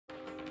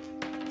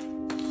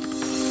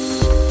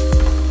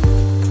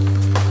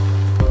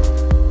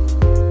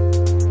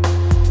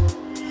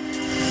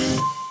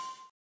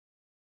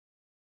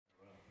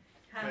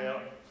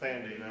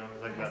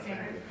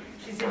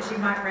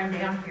run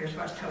down here is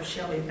what I told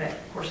Shelby, but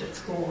of course at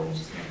school you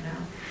just never know.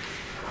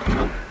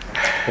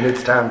 And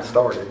it's time to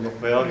start, isn't it?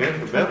 Well, I guess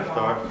we better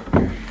start.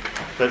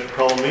 Special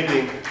call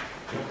meeting.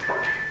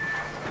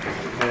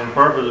 And the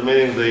purpose of the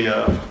meeting, the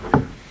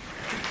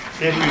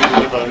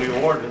issues with our new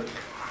ordinance.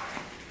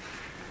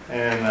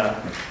 And I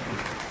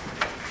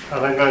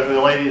think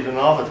the ladies in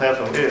the office have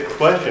some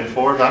questions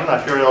for us. I'm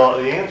not sure all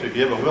the answers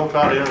yet, but we'll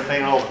try to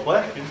entertain all the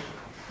questions.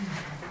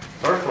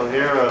 First one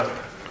here,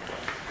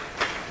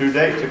 due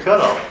date to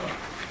cutoff.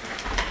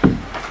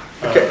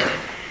 Okay.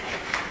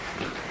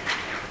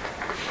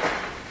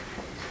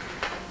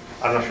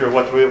 I'm not sure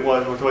which way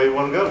you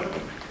want to go.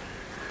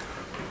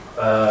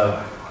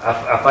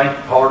 I think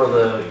part of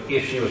the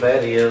issue with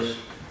that is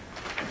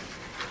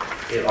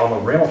on the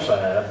rental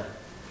side,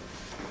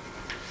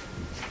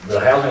 the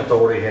housing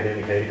authority had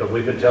indicated, because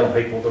we've been telling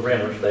people, the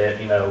renters, that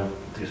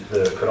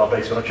the cutoff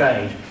date's going to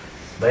change.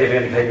 They've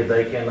indicated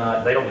they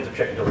don't get their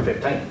check until the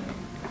 15th.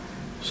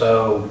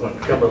 So when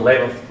the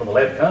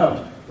 11th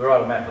comes, they're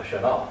automatically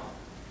shut off.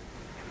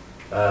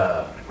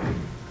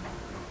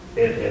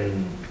 Is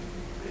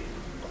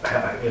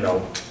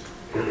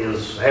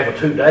having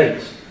 2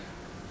 dates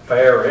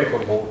fair or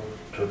equitable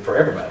for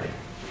everybody?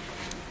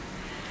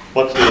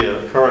 What's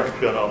the current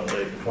cutoff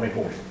date?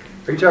 24th.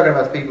 Are you talking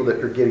about the people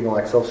that are getting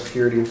like Social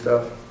Security and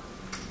stuff?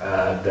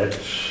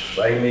 That's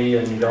Amy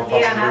and you don't.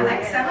 Yeah, and I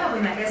think some of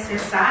them at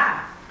SSI.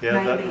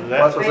 Yeah, maybe.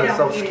 that's They Social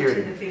don't get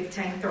Security. it to the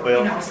 15th, or,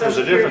 well, Social there's a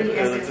Security,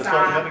 difference.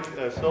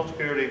 SSI. Social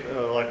Security,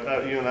 like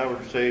you and I would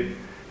receive,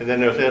 and then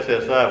there's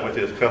SSI, which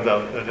comes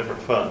out of a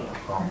different fund.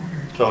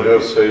 So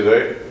You'll see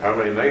they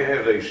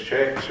have these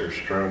checks are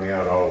strung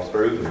out all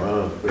through the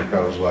month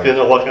because you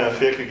know what kind of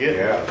check you get.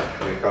 Yeah,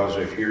 because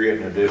if you're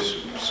getting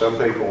some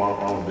people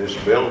on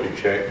disability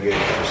check get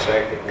the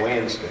second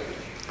Wednesday.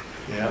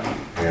 Yeah.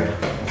 Yeah.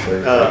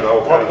 There's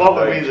all kinds of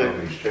dates on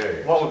these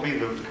checks. What would be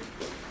the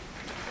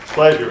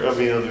pleasure of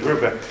the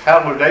group?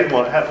 How would they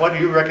want? What do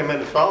you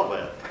recommend to solve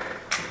that?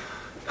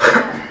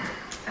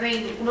 I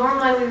mean,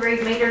 normally we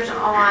read meters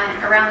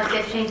on around the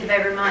 15th of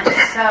every month,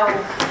 so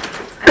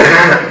I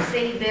can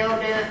see bill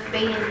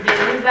being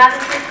due by the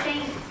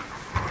 15th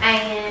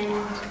and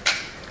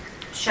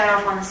shut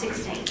off on the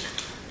 16th.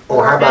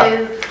 Or how about,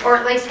 or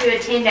at least do a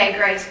 10-day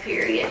grace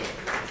period.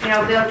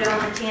 Bill due on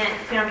the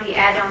 10th, be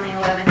added on the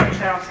 11th and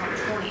shut off on the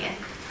 20th.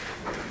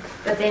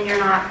 But then you're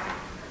not.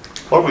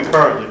 What are we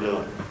currently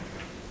doing?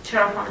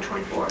 Shut off on the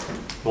 24th.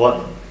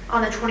 What?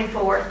 On the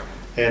 24th.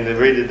 And they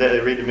read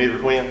the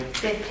meters when?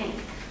 15th.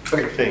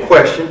 okay,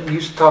 question, you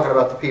was talking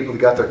about the people that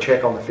got their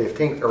check on the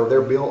 15th, or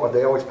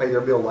they always pay their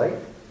bill late?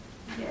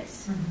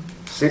 Yes.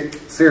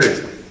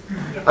 Seriously.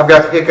 I've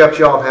got the hiccups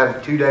y'all have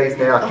had 2 days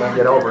now, I can't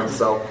get over them,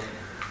 so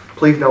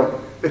please don't,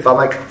 if I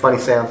make funny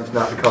sounds, it's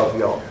not because of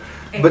y'all.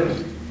 But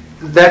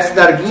that's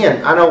not,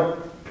 again, I know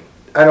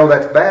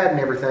that's bad and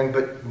everything,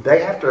 but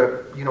they have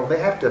to, they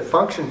have to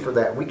function for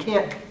that. We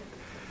can't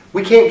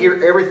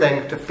gear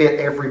everything to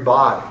fit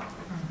everybody.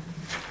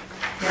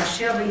 Now,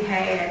 Shelby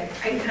had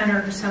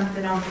 800 or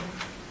something on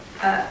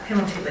the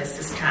penalty list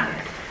this time.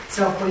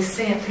 So if we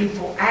sent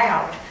people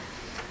out,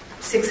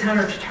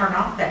 600 to turn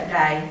off that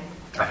day.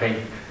 I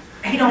think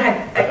He don't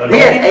have. We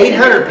had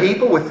 800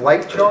 people with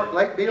late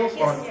bills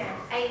on. Yes,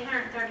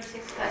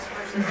 836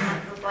 customers this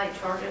month with late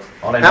charges.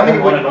 On a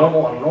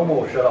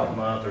normal shut-off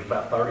month, there's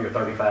about 30 or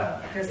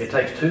 35. It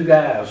takes 2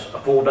 guys a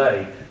full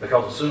day,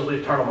 because as soon as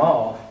we turn them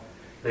off,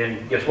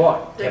 then guess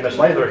what? 10 minutes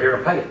later, they're here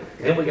to pay it.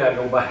 Then we got to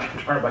go back and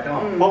turn it back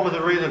on. What was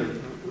the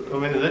reason?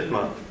 This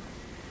month.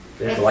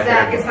 It's like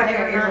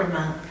every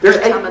month.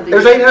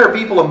 There's 800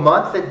 people a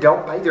month that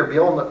don't pay their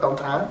bill on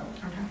time.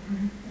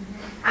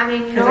 I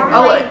mean,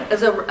 normally.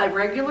 Is it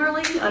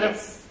regularly?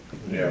 Yes.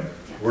 Yeah,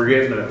 we're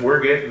getting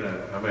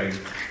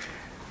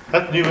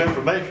That's new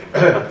information.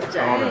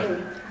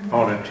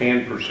 on a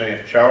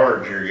 10%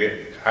 charge, you're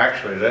getting,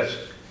 actually that's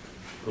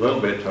a little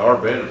bit to our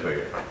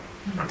benefit.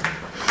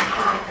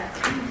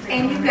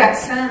 And you've got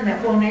some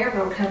that will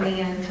never come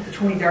in to the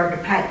 23rd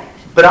to pay it.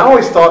 But I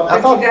always thought,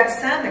 But you've got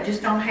some that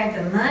just don't have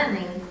the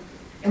money,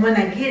 and when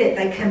they get it,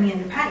 they come in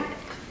to pay it.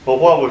 Well,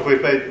 what would we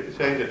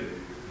change it?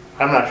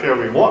 I'm not sure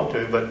we want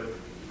to, but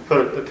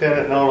put the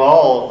tenant on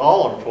all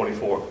on the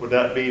 24th. Would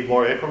that be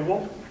more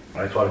equitable?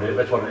 That's what it is.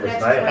 That's what it is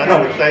now. I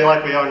know we stay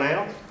like we are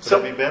now. Would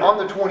that be better? on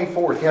the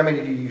 24th, how many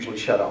do you usually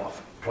shut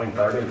off? Between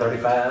 30 and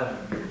 35.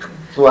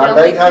 So out of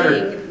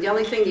 800. The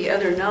only thing the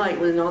other night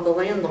when all the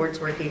landlords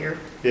were here.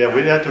 Yeah,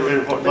 we'd have to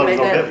really put something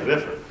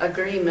different.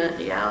 Agreement,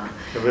 yeah.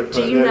 Do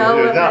you know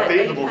if it's of not that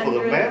feasible for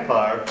the 800?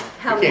 manpower,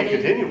 we can't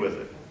continue with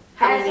it.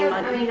 How many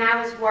months? I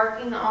was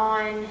working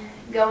on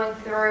going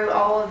through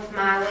all of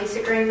my lease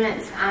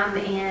agreements.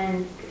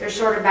 They're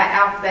sorted by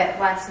alphabet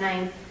last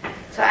name.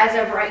 So as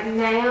of right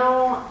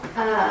now,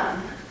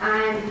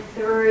 I'm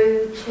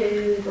through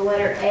to the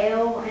letter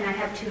L, and I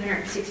have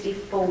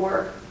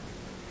 264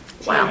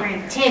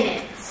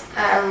 tenants,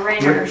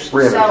 renters.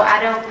 So I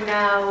don't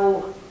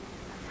know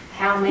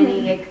how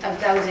many of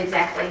those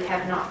exactly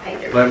have not paid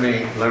their Let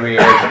me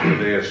ask you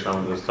this: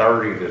 on the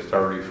 30 to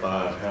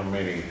 35, how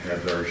many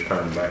have theirs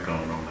turned back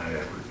on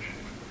average?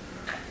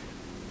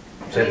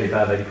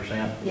 75,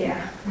 80%.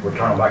 Yeah, We're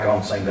turning back on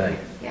the same day.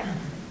 yeah.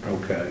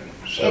 Okay,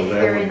 so If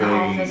they're in the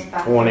that office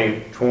would by-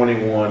 be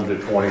 21 to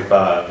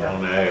 25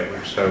 on the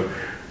average. So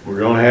we're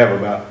gonna have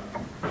about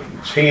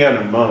 10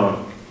 a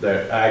month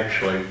that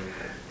actually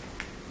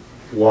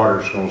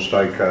water's gonna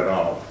stay cut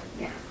off.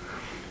 Yeah.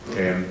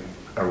 And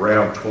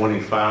around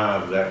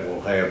 25 that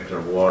will have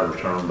their water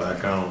turned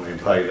back on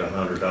and pay the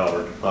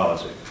 $100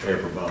 deposit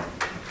every month.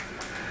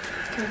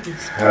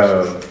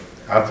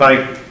 I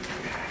think,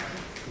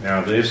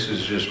 now this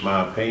is just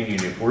my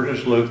opinion, if we're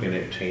just looking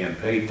at 10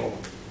 people,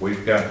 we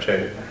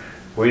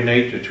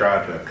need to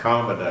try to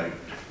accommodate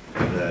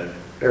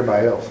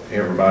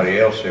everybody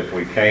else if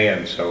we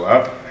can. So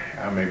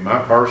I mean, my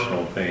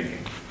personal opinion,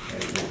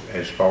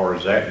 as far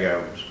as that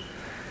goes,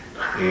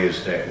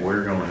 is that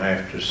we're gonna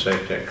have to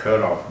set that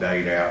cutoff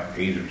date out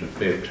either the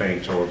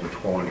 15th or the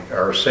 20th,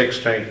 or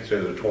 16th to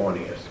the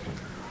 20th.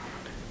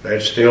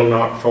 That's still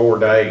not 4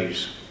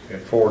 days.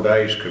 And 4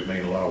 days could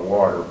mean a lot of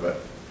water, but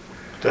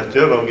That's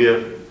still gonna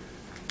give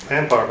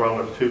Empire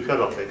Farmers 2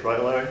 cutoff dates,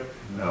 right, Larry?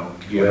 no,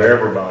 give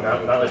everybody.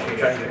 Not unless you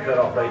change the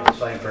cutoff date the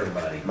same for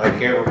everybody. Make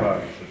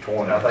everybody the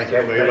And I 20th. think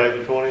Everybody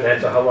the 20th?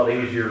 that's a whole lot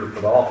easier for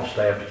the office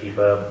staff to keep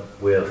up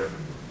with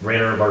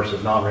renter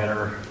versus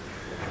non-renter.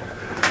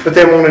 But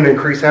they won't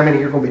increase how many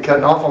you're gonna be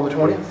cutting off on the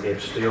 20th?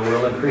 It still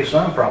will increase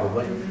some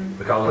probably,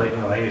 because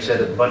they, Amy said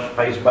that the budget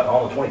pays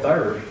on the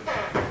 23rd.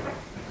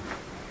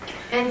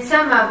 And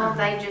some of them,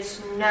 they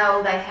just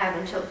know they have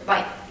until,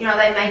 like, they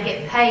may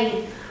get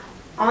paid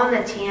on the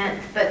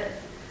 10th, but,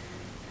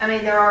 I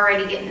mean, they're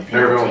already getting the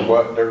They're penalty. gonna,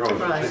 what, they're gonna.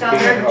 Right. So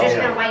they're just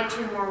gonna wait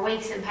 2 more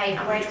weeks and pay it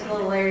on the Wait till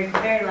the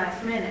 10th. very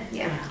last minute.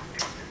 Yeah.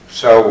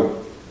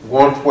 So,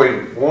 once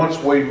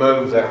we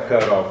move that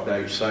cutoff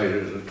date, say to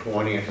the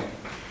 20th,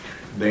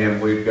 then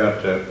we've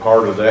got the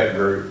part of that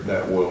group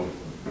that will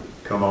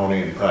come on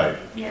in and pay.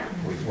 Yeah.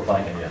 We're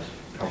thinking, yes.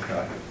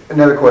 Okay.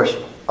 Another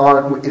question,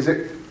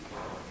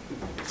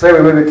 say we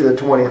move it to the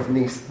 20th,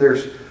 and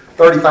there's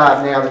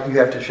 35 now that you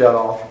have to shut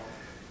off,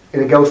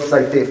 and it goes to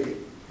say 50,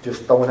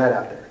 just throwing that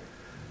out there.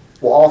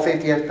 Will all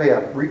 50 have to pay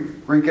a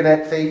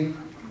reconnect fee?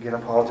 Again, I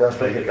apologize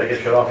for If they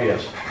get shut off,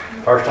 yes.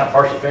 First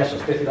offense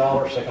is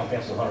 $50, second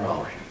offense is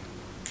 $100.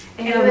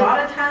 And a lot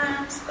of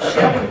times,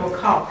 Shelby will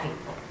call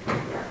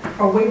people,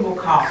 or we will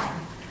call them,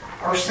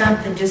 or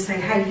something, just say,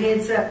 hey,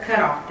 heads up,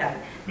 cutoff date.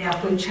 Now,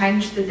 if we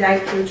change the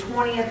date to the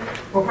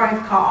 20th, we'll probably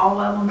have to call all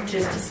of them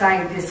just to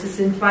say, this is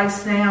in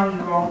place now,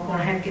 you're all going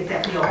to have to get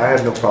that bill. I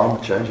have no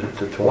problem changing it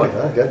to 20.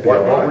 That'd be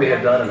all What we right.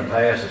 have done in the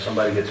past, if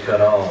somebody gets cut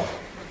off,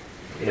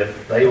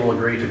 if they will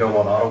agree to go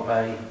on auto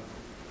pay,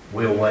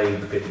 we'll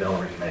waive the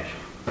 $50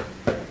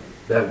 reconnection.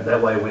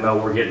 That way we know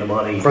we're getting the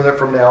money From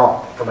now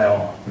on. from now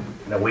on.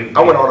 Now I went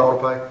on auto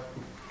pay.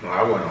 No,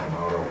 I went on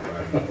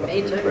auto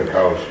pay Me too.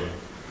 because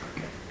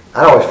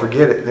I always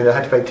forget it, then I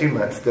have to pay 2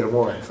 months instead of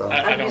 1, so.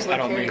 I usually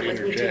don't carry mean it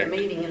to with me to the interject.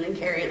 meeting and then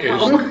carry it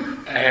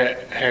home.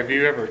 Have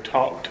you ever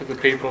talked to the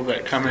people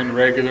that come in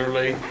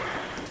regularly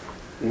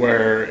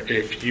where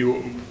if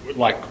you,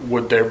 like,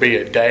 would there be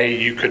a day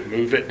you could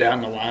move it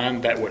down the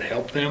line that would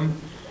help them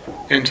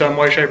in some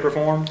way, shape, or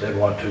form? They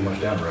want too much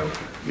down the road.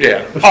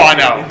 Yeah. Oh, I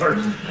know.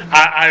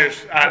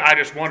 I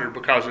just wondered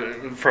because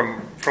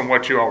from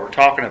what you all were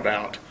talking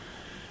about,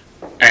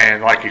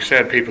 and like you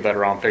said, people that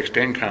are on fixed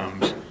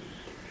incomes,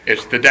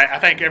 it's the day. I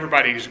think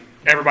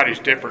everybody's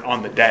different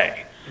on the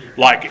day.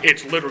 Like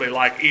it's literally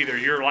like either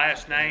your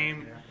last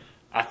name,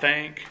 I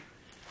think,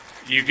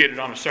 you get it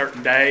on a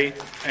certain day,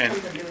 and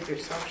Something to do with your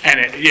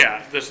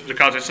social. this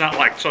because it's not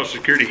like Social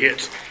Security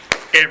hits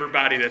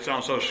everybody that's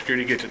on Social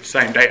Security gets it the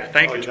same day. I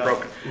think it's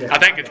broken. I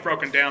think it's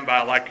broken down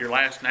by like your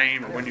last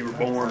name or when you were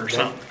born or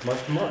something.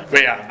 Month to month.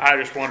 But yeah, I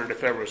just wondered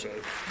if there was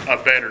a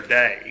better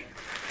day.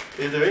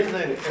 Is there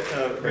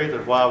anything,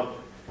 reason why,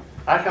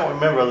 I can't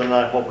remember the other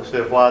night what was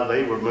said, why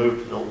they were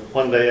moved to the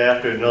one day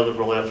after and others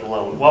were left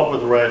alone? What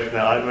was the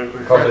rationale? I remember.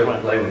 Because they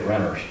were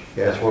renters.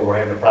 That's where we're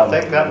having a I problem.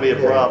 think that'd be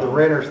a Yeah, problem. the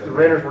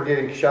renters were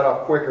getting shut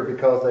off quicker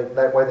because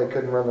that way they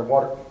couldn't run their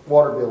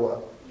water bill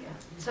up.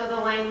 So the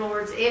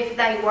landlords, if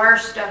they were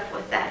stuck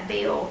with that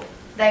bill,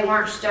 they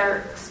weren't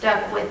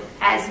stuck with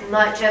as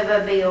much of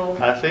a bill.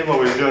 I see what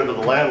we're doing to the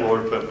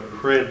landlord, but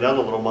create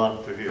another little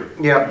monster here.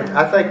 Yeah, but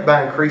I think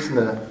by increasing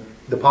the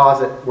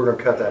deposit, we're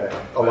gonna cut that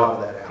out, a lot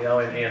of that You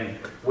out. know, and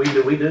we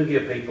do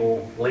give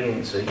people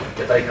leniency.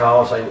 If they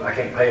call and say, I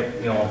can't pay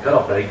it, on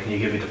cutoff date, can you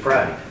give me to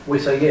Friday? We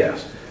say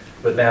yes.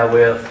 But now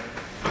with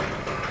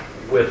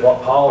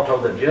what Paul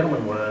told the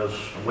gentleman was,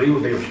 we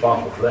would be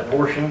responsible for that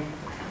portion.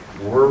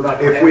 We're not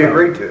gonna If have we no-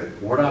 agree to it.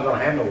 We're not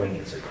gonna have no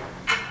leniency.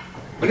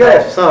 You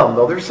gotta have some,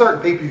 though. There's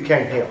certain people you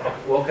can't help.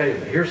 Well, okay,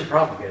 but here's the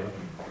problem,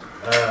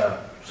 Kevin.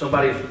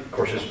 Somebody's, of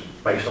course, it's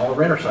based on the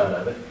renter side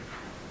of it.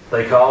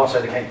 They call and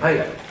say they can't pay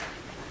it.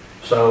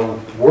 So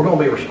we're gonna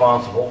be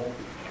responsible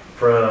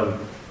from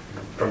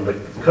the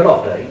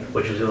cutoff date,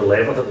 which is the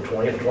 11th or the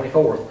 20th or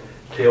 24th,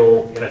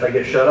 till, and if they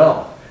get shut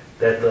off,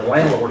 that the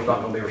landlord's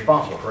not gonna be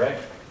responsible,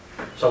 correct?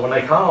 So when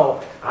they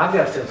call, I've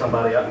got to send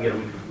somebody out and get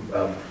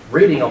a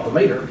reading off the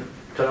meter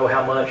to know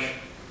how much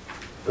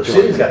the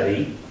city's got to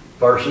eat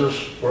versus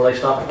where they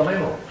stop at the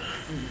landlord.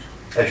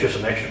 That's just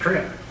an extra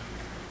trip.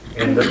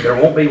 And there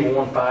won't be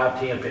 1, 5,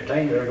 10,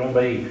 15, there are going to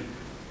be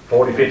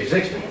 40, 50,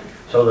 60.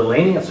 So the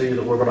leniency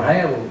that we're going to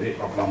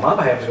have, on my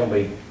behalf, is going to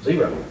be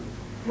 0.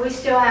 We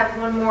still have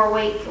one more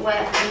week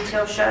left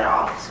until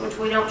shut-offs, which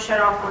we don't shut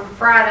off on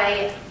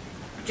Friday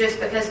just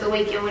because the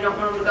weekend, we don't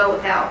want them to go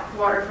without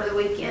water for the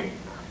weekend.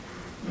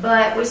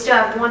 But we still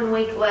have 1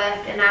 week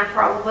left, and I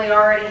probably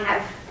already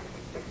have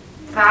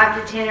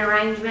 5 to 10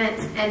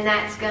 arrangements, and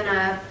that's going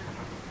to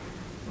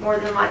more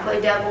than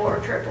likely double or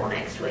triple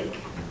next week.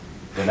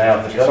 And now,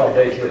 if the cutoff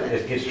date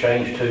it gets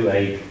changed to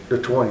The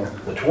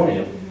 20th. the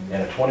 20th,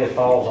 and the 20th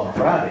falls on a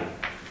Friday,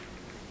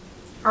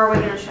 Are we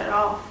going to shut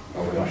off?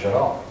 are we going to shut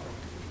off?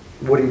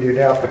 What do you do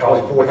now if the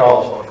 24th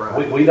falls on a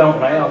Friday? We don't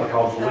now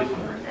because of the Shut off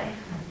weekend. on Monday.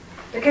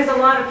 Because a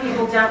lot of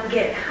people don't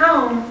get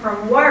home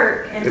from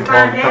work and It's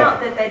find on out top.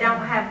 that they don't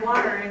have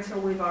water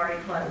until we've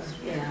already closed.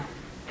 Yeah.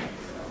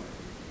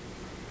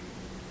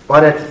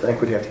 Well, I'd have to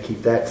think we'd have to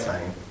keep that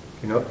same.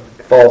 You know,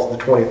 the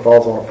 20th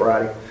falls on a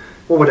Friday.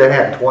 What would that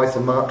happen, twice a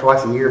month,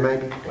 twice a year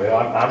maybe? Well,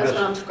 I'm That's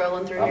what I'm just,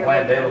 scrolling through I'm here.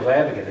 playing devil's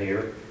advocate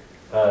here.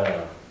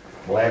 The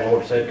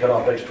landlord said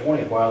cutoff date's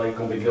 20th, why are they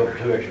going to be billed for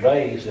 2 extra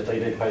days if they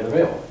didn't pay the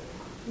bill?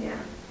 Yeah.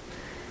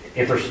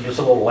 If there's just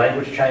a little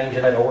language change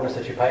in that ordinance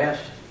that you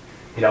passed,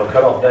 you know,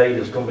 cutoff date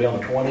is going to be on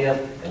the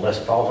 20th, unless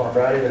it falls on a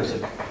Friday, then it's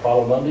the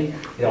following Monday.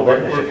 You know,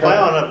 that We're should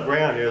plowing cover. up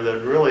ground here that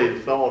really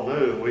it's all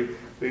new.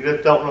 We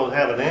just don't really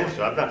have an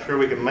answer. I'm not sure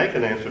we can make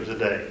an answer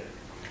today.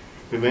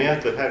 We may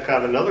have to have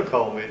kind of another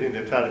call meeting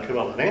to try to come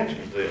up with an answer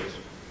to this.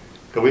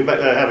 Because we might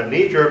have a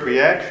knee-jerk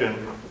reaction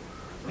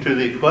to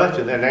the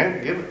question and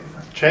then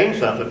change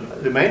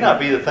something. It may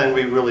not be the thing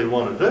we really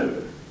want to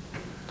do.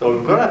 So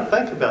we're going to have to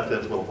think about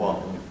this a little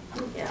while.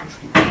 Yeah.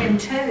 And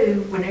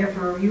two,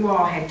 whenever you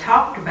all had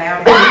talked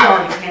about it, we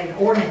already had an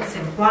ordinance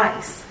in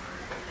place.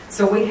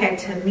 So we had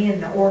to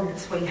amend the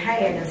ordinance we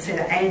had instead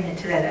of adding it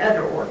to that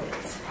other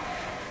ordinance.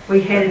 We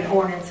had an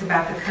ordinance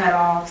about the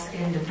cutoffs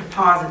and the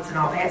deposits and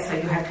all that, so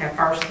you have to have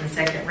first and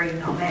second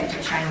reading on that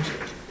to change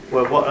it.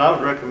 Well, what I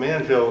would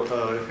recommend, Joe,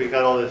 if we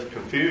got all this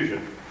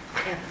confusion,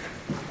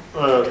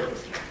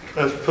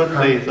 let's put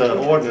these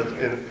ordinance,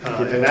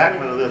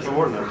 enactment of this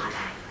ordinance,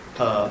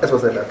 That's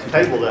what's about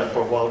table that for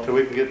a while until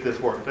we can get this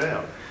worked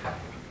out.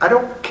 I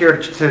don't care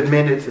to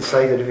amend it to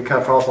say that if it kind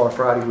of falls on a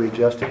Friday, we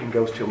adjust it and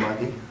goes till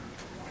Monday.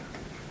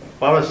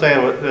 Well, I was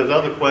saying, there's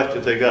other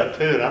questions they got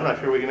too, and I'm not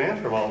sure we can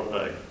answer them all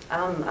today.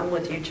 I'm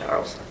with you,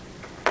 Charles.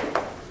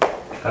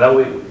 I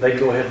know they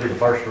go ahead and do the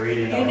first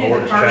reading You on do the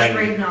ordinance first change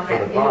reading on for that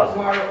the big deposit.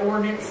 water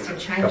ordinance to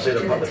change I it see to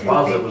the the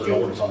deposit was an 250.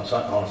 ordinance on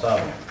its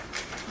own.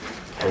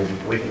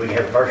 So we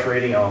had the first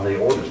reading on the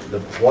ordinance, the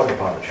water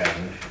deposit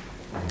change.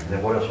 And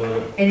then what else was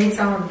it? And it's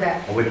on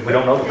that. We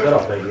don't know the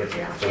cutoff date yet,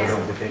 Yeah. so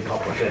we can't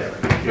talk about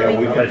that. Yeah,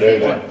 we can do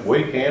that.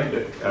 We can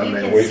do, I You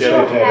mean, can we still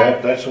set that have-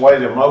 up. That's the way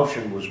the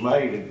motion was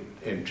made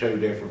in 2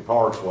 different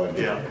parts, wasn't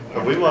it? Yeah,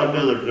 if we want to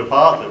do the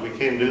deposit, we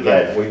can do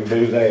Yeah, that. we can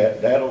do that.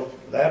 That'll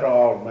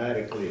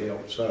automatically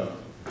help some.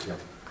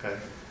 Okay.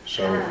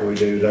 So if we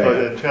do But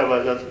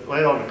that. let's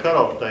wait on the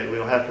cutoff date,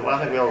 we'll have to, I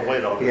think we ought to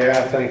wait on it. Yeah,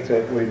 I think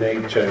that we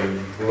need to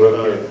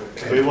look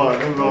at. We want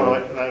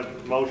to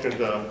motion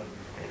to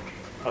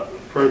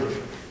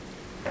approve.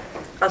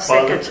 I'll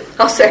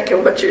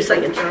second what you're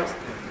saying, Charles.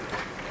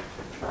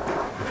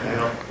 You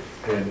know,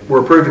 and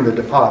We're approving the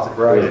deposit,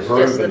 right? we're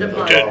Yes, the approving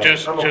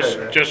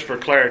deposit. Just for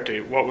clarity,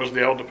 what was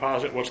the old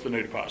deposit? What's the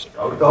new deposit? The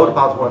old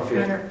deposit's 150.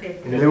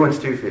 150. The new one's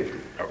 250.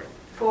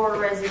 For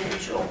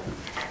residential,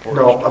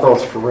 No, I thought it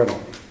was for rental.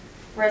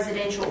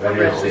 residential That is,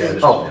 rentals. yeah,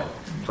 this- Oh,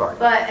 sorry.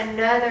 But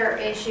another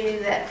issue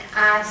that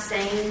I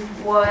seen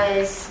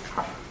was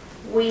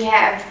we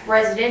have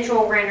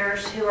residential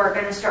renters who are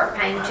gonna start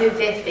paying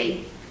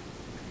 $250.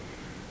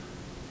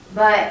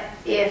 But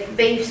if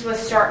Beefs was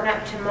starting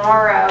up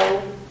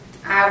tomorrow,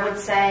 I would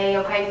say,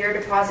 okay, your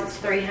deposit's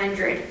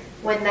 $300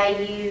 when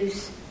they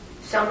use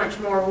so much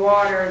more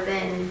water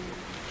than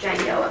Jane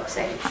Doe up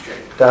Second Street.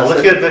 well,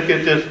 That's let's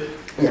get this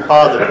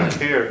deposit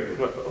here,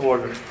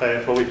 ordinance passed,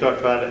 before we start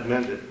trying to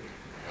amend it.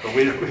 But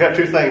we have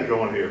 2 things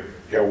going here.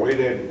 Yeah, we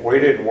didn't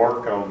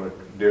work on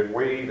it. Did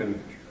we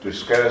even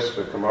discuss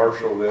the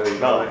commercial the other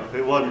No, night?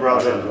 it wasn't I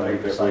brought don't up.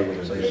 think that we even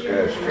discussed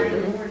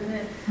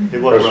it.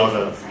 It wasn't brought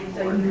up.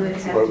 So you would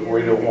have But to.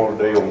 we don't want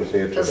to deal with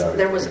it Because today.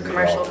 there was a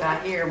commercial guy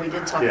here, we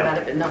did talk Yeah. about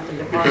it, but not the We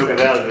took deposit. it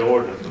out of the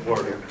ordinance, the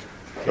wording.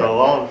 So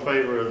all in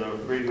favor of the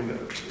reading the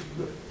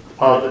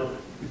deposit?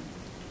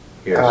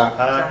 Yes.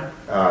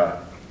 Aye.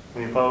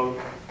 Any opposed?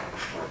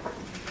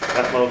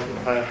 That motion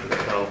passes.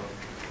 So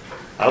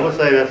I would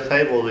say let's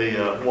table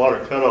the water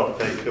cutoff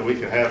date so we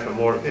can have some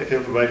more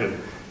information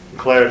and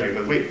clarity,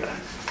 because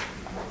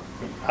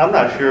I'm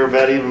not sure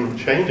about even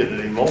changing it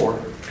anymore.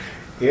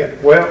 Yeah,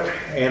 well,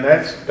 and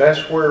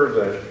that's where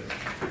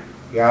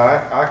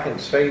I can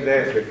see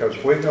that,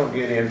 because we're gonna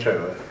get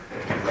into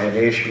an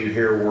issue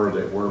here where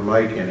that we're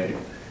making it.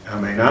 I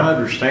mean, I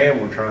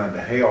understand we're trying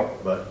to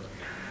help, but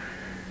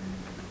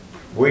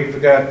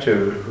we've got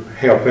to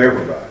help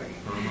everybody.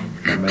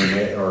 I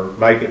mean, or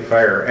make it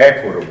fair,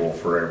 equitable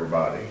for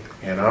everybody.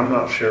 And I'm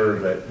not sure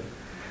that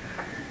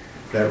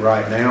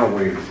right now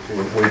we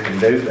can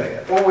do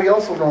that. Well, we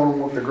also don't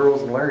want the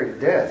girls and Larry to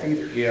death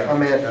either. Yeah. I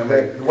mean,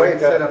 the way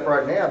it's set up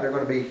right now, they're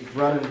gonna be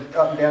running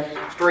up and down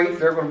the streets,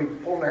 they're gonna be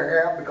pulling their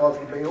hair out because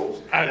of the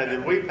bills. And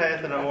did we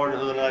pass an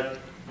ordinance the night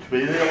to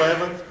be the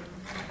 11th?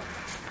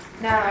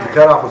 The No,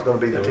 cutoff was gonna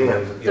be the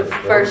 10th. The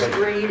first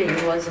reading,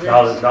 wasn't it?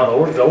 No,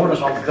 the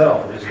ordinance on the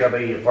cutoff, it's gotta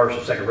be the first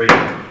and second reading.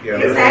 Yeah.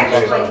 It's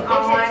actually it's its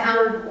on,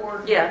 own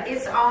ordinance. Yeah.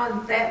 it's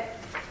on that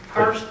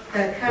first,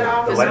 the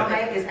cutoff The is way- on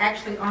that is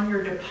actually on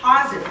your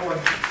deposit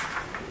ordinance.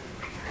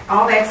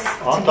 All that's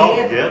All all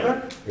together.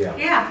 together? Yeah.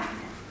 Yeah,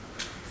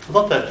 I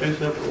thought that two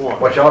separate ones.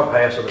 What y'all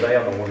passed the other day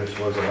on the ordinance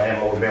was the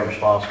landlord being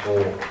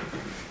responsible,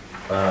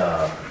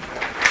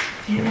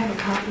 do you have a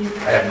copy of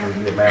that? after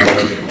the amount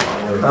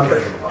of.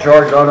 I'm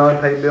charged on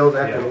unpaid bills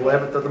after the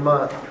 11th of the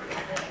month.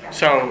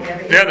 So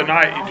the other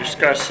night you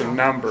discussed some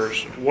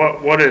numbers.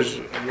 What is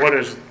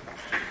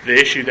the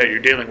issue that you're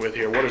dealing with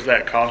here? What is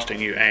that costing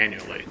you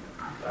annually?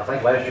 I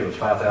think last year was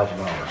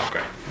 $5,000.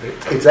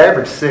 Okay. It's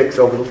averaged 6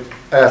 over the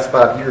past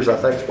 5 years, I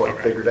think is what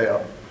I figured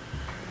out.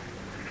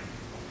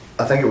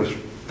 I think it was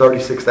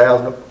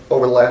 36,000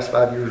 over the last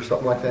 5 years or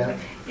something like that.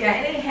 Yeah,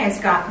 and it has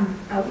gotten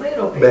a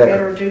little bit Better.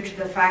 better due to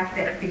the fact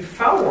that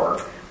before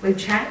we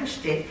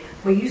changed it,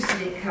 we used to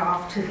get cut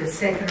off to the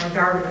second or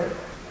third of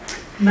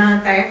the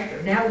month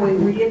after. Now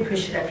we did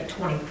push it up to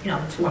 20, the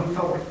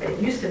 24th, but it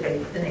used to be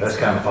the next That's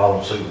kind of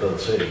following suit with other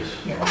cities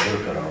Yeah. on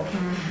their cutoffs.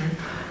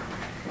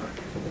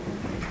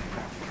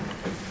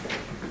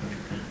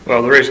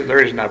 Well, the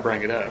reason I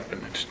bring it up,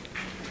 and it's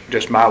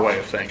just my way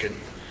of thinking,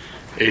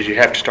 is you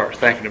have to start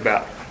thinking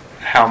about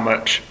how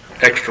much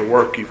extra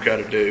work you've got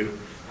to do,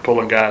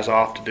 pulling guys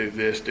off to do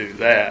this, do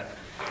that,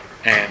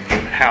 and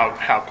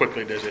how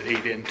quickly does it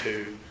eat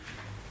into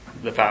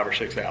the $5,000 or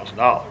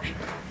 $6,000?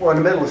 Well, in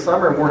the middle of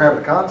summer, and we're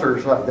having a concert,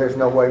 it's like, there's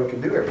no way we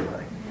can do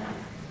everything.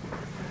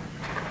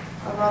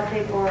 A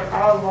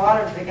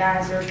lot of the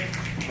guys are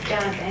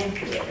down at the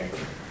amphitheater.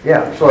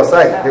 Yeah, so I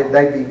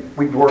say,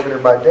 we'd be working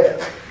everybody's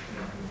desk.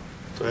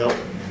 Well,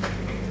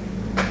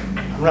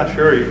 I'm not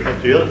sure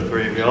about the other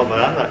three of y'all, but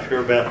I'm not sure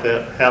about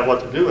that,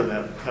 what to do in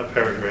that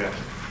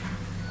paragraph.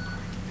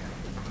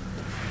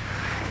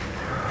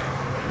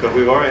 Because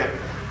we've already,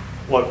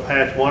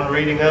 passed one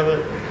reading of it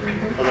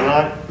of the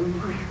night?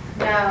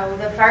 No,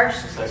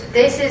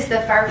 this is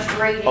the first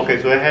reading.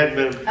 Okay, so it hadn't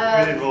been,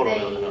 we didn't vote on it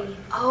the other night.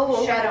 Oh,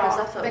 okay, Shut because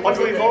I off. thought What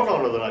did we did vote the-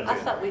 on the other night I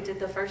then? thought we did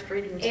the first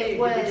reading too. It Did we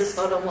was- just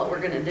vote on what we're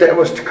gonna do? That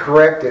was to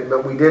correct it,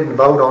 but we didn't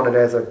vote on it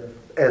as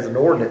an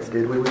ordinance,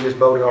 did we? We just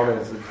voted on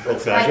it as a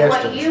Okay. Like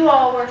what suggestion. you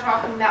all were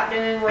talking about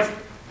doing was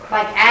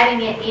like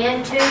adding it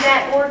into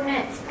that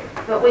ordinance,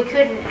 but we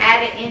couldn't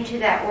add it into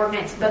that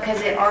ordinance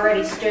because it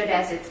already stood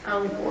as its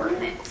own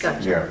ordinance.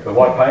 Gotcha. Yeah. But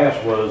what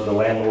passed was the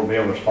landlord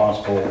being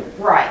responsible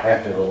Right.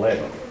 after the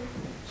 11th.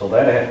 So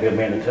that had to be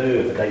amended too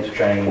if the date's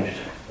changed.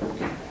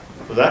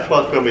 So that's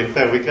what's going to be the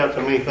thing. We got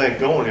so many things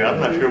going here. I'm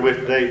not sure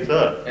which date's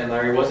up. And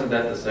Larry, wasn't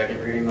that the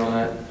second reading on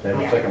that? That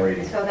was Yeah. second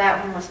reading. So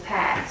that one was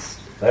passed.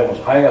 That was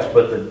passed,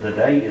 but the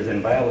date is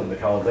invalid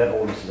because that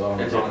ordinance is on.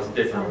 It's on a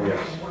different Yes.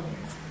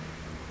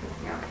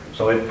 Yeah.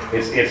 So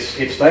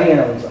it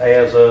stands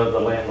as the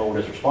landlord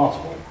is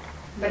responsible.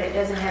 But it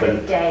doesn't have a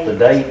But date. the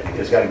date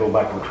has got to go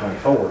back to the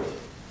 24th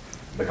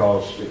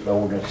because the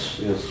ordinance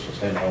is a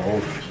standalone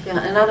ordinance. Yeah,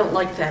 and I don't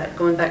like that,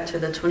 going back to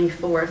the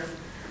 24th,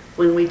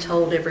 when we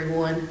told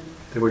everyone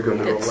Did we go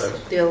to the it's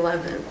 11th? the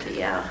 11th,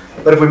 yeah.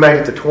 But if we made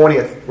it the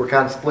 20th, we're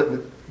kind of splitting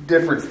the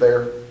difference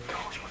there.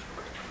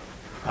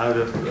 I'm kind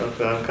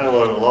of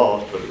at a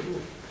loss, but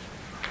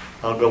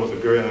I'll go with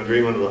an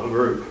agreement of the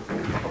group.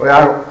 Well,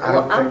 I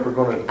don't Well, think we're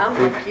going I'm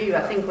to. like you,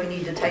 I think we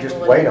need to Just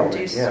table wait it on and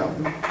do it, yeah.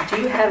 some.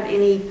 Do you have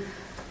any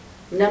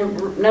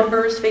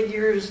numbers,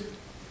 figures,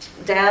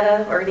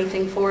 data, or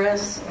anything for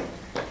us?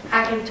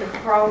 I can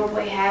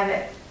probably have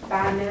it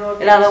by middle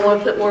of And I don't next want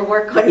to week. put more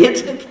work on you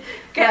to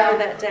gather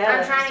that data.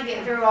 I'm trying to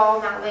get through all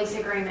my lease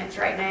agreements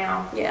right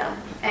now Yeah,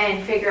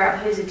 and figure out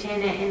who's a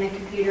tenant in the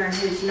computer and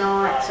who's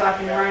not, so I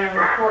can run a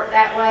report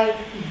that way.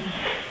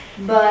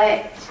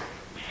 But,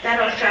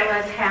 That'll show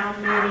us how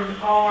many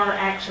are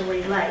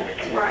actually late.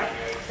 right,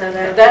 So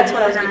that's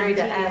what I was an getting ready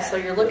to idea. ask. So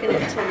you're looking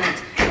at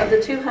tenants. Of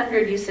the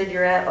 200 you said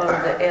you're at on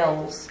the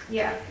L's,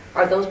 yeah.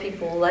 are those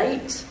people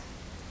late?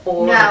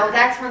 Or No,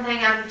 that's one thing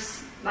I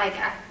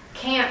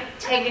can't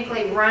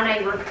technically run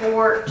a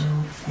report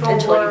until you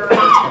for, put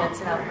the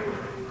tenants out?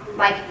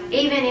 like,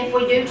 even if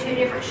we do 2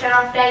 different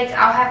shut-off dates,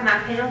 I'll have my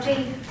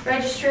penalty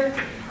register,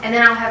 and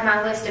then I'll have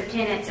my list of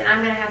tenants, and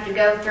I'm gonna have to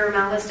go through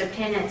my list of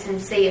tenants and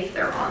see if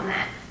they're on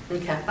that.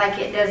 Okay. Like,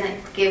 it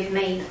doesn't give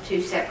me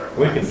 2 separate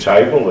We ones. can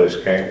table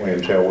this, can't we,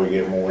 until we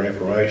get more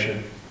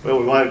information? Well,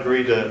 we might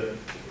agree to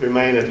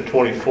remain at the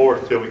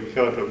 24th till we can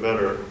come to a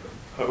better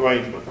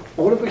arrangement.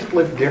 What if we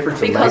split the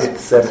difference and made Because, it the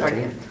sorry,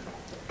 17th?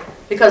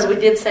 because we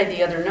did say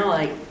the other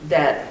night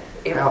that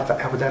it, How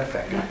would that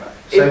affect anybody?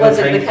 it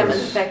wasn't 17th becoming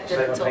is- effective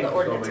until 17th the is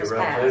ordinance gonna was be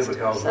rough too, passed.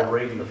 because So- we're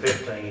reading the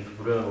 15th,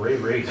 we're doing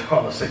rereads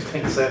on the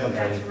 16th, That's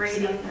 17th.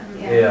 reading,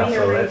 Yeah, we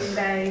so are that's- reading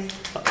days.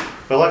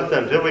 But like I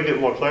said, until we get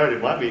more clarity,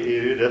 it might be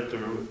easier just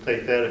to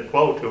take that at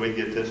quote till we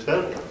get this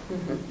settled.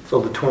 So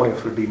the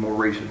 20th would be more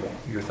reasonable,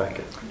 you're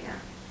thinking?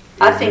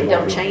 I think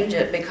don't change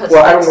it because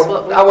Well, I that's don't,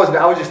 what we,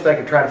 I was just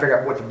thinking, trying to figure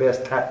out what the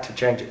best time to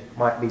change it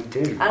might be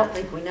too. I don't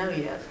think we know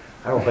yet.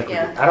 I don't think,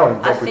 Yeah. I don't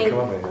even I think we think can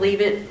come up with it.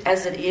 leave it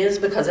as it is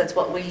because that's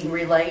what we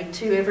relayed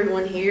to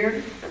everyone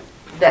here,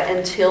 that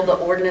until the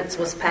ordinance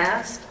was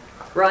passed,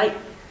 right?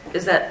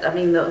 Is that, I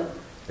mean, the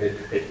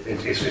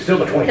It's still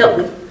the 24th.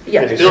 Hilton,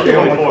 yeah. It's still the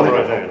 24th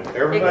right now.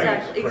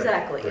 Exactly,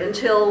 exactly, Correct.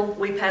 until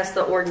we pass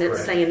the ordinance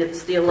Correct. saying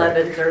it's the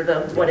 11th or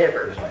the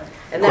whatever. Yes, ma'am.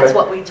 And that's Correct.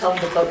 what we told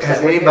the folks. Has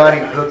that were here anybody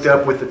tonight. hooked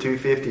up with the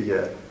 250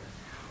 yet?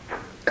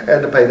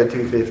 Had to pay the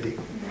 250.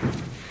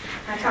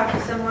 I talked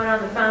to someone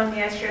on the phone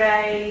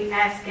yesterday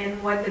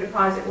asking what the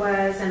deposit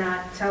was, and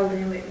I told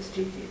him it was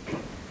 $250.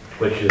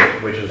 Which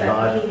is But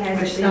not, he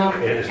hasn't It's been- not,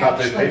 it's not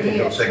actually, 250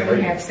 until yes, second we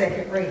reading. have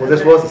second reading. Well,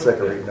 this was the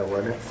second reading though,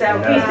 wasn't it? So he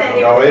No. said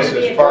it No, was this going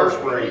to is be first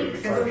a reading.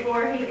 weeks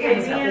before he It came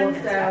was the in,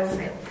 ordinance got so.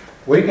 settled.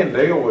 We can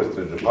deal with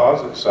the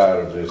deposit side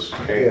of this,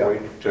 can't we,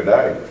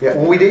 today? Yeah,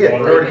 well, we did. We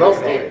already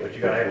voted on it. But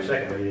you gotta have a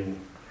second reading.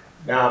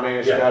 Now, I mean,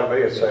 it's Yeah. gotta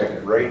be a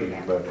second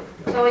reading, but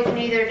So we can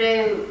either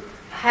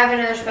have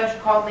another special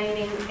call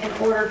meeting in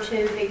order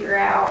to figure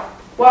out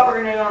what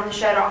we're gonna do on the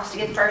shut-offs to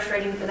get the first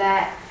reading for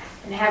that,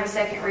 and have a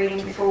second reading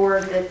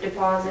for the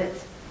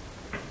deposits.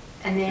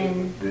 And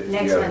then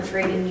next Yeah. month's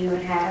reading you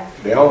would have.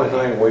 the only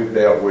thing we've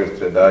dealt with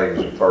today is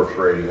the first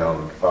reading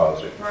on the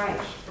deposit. Right.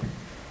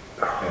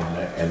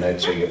 And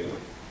that's it.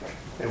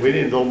 And we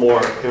need a little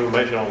more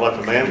information on what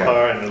the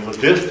manpower and the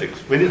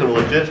logistics, we need some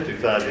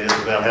logistics ideas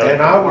about how.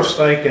 And I was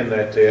thinking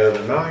that the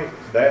other night,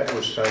 that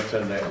was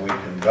something that we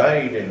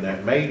conveyed in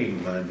that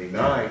meeting Monday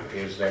night,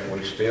 is that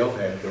we still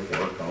have to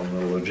work on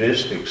the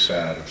logistics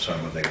side of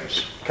some of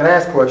this. Can I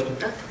ask a question?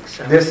 I think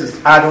so. This is,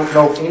 I don't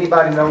know if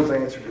anybody knows the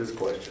answer to this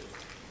question.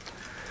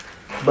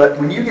 But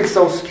when you get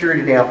Social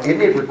Security now,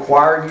 isn't it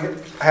required you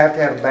have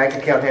to have a bank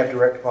account and have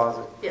direct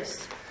deposit?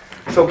 Yes.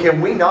 So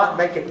can we not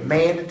make it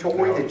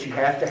mandatory that you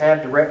have to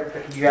have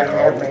direct, you have to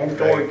have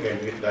mandatory?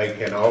 They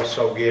can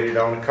also get it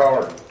on a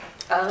card.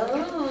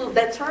 Oh,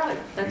 that's right,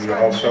 that's You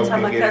right. also That's how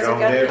can my get it cousin on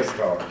got debit his.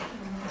 card.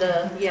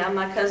 Yeah,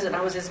 my cousin,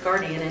 I was his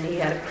guardian and he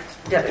had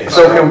a debit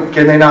So card.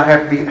 can they not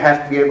have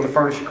to be able to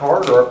furnish a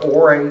card or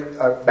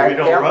a bank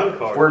don't account? run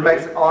cards, Where it do we?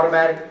 makes it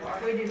automatic?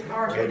 We do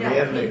ours, we And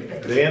don't keep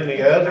it. then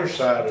the other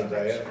side of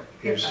that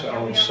is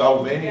on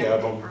so many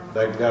of them,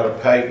 they've got a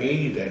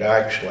payee that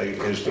actually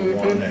is the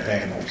one that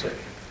handles it.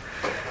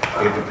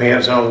 It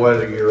depends on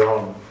whether you're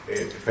on,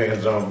 it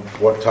depends on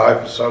what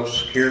type of Social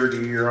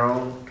Security you're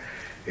on.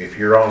 If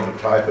you're on the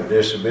type of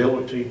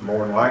disability,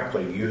 more than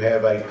likely you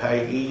have a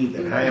payee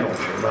that handles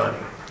your money.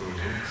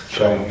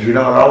 So you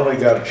not only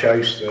got to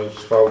chase those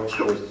folks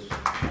with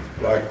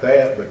like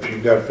that, but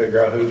you've got to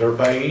figure out who their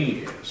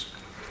payee is.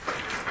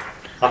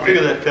 I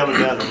figure that's coming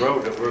down the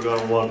road that we're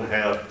gonna want to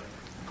have,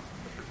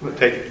 we'll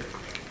take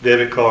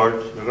debit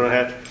cards, we're gonna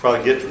have to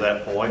probably get to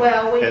that point.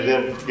 Well, we And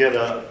then get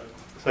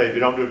say if you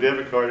don't do a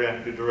debit card, you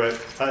have to do direct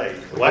pay.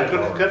 Why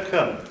couldn't it cut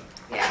coming?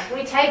 Yeah,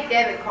 we take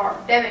debit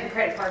and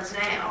credit cards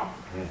now,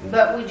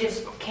 but we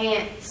just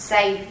can't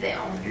save them.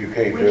 You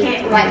can't We do it.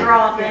 can't from- like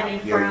draw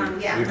money Yeah, from.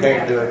 You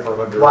can't do it from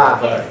a Why?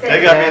 direct pay.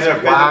 They gotta be there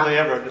Why?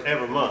 physically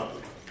every month.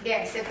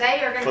 Yes, if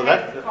they are So gonna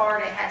that- take the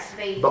card, it has to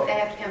be, But- they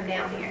have to come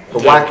down here.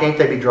 But why can't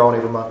they be drawn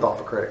every month off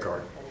a credit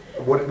card?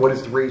 What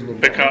is the reasoning?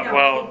 We Because, don't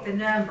well, keep the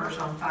numbers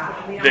on file.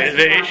 We don't the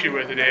supply issue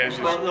with it is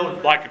Well,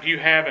 like if you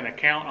have an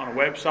account on a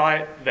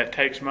website that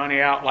takes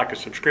money out like a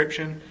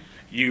subscription,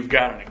 you've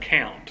got an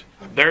account.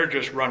 They're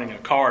just running a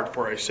card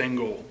for a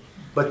single.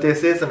 But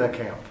this is an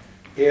account.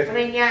 If, I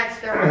mean, yeah, it's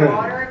their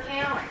water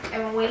account,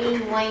 and we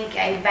link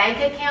a bank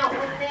account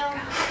with them.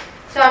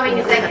 So, I mean,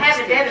 if they have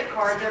a debit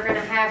card, they're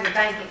gonna have a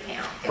bank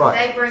account. If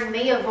Right. they bring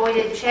me a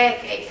voided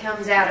check, it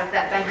comes out of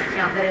that bank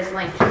account that is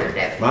linked to their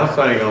debit. my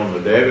thing on the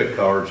debit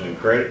cards and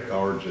credit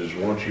cards is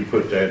once you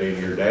put that in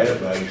your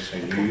database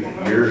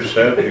and you're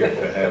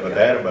subject to have a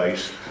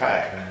database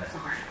hacked.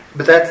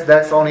 But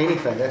that's on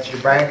anything. That's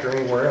your bank or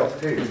anywhere else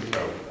too. So,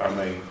 I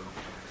mean,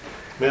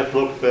 Let's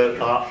look at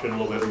that option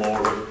a little bit more,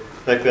 but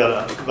make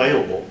that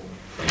available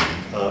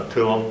to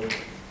them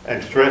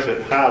and stress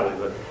it highly.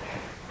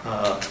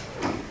 But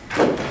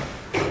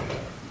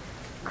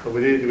so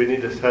we need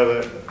to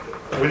have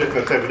we're just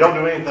going to say, if we don't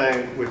do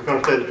anything, we're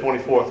going to say the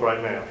 24th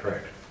right now.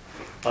 Correct.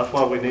 That's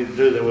what we need to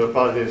do. Then we'll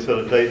probably need to set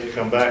a date to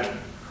come back.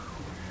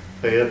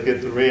 They have to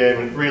get the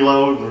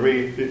reload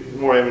and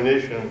more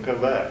ammunition and come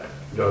back.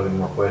 Do you have any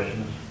more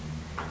questions?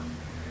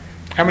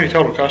 How many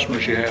total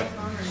customers you have?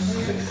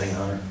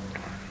 1,600.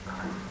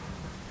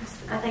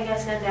 I think I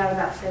send out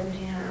about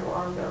 1,700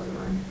 water bills a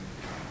month.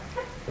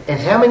 And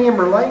how many of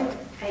them are late?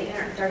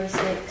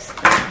 836.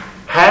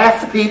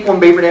 Half the people in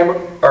Beaver Dam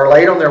are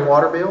late on their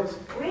water bills?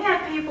 We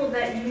have people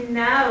that you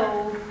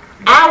know.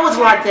 I was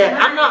like that.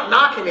 I'm not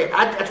knocking it.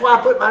 That's why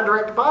I put my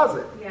direct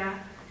deposit. Yeah,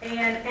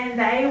 and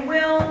they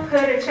will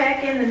put a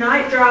check in the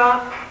night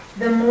drop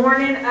the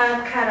morning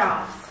of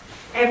cutoffs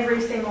every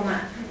single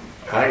month.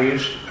 I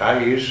used to I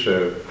used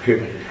to pay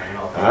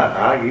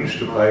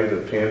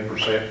the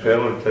 10%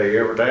 penalty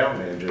every now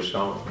and then, just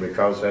on,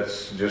 because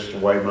that's just the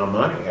way my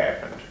money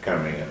happened to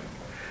come in.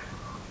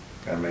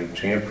 I mean,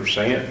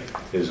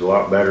 10% is a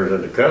lot better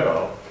than the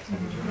cutoff.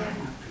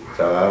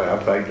 So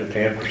I paid the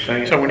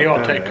 10%. So when you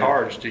all take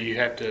cards, do you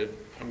have to,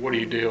 what do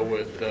you deal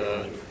with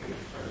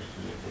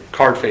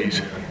card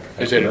fees?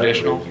 Is it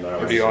additional,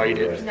 or do you all eat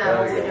it?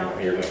 No, we don't.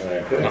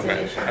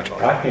 Okay, that's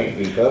all. I can't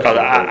keep up. Because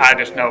I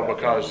just know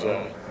because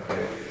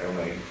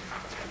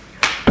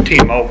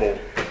T-Mobile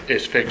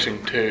is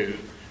fixing to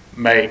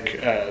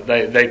make,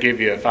 they give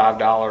you a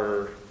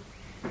 $5,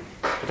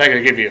 I think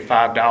they give you a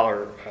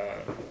 $5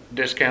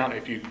 discount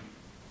if you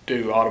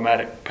do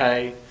automatic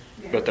pay,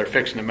 but they're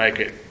fixing to make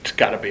it, it's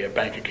got to be a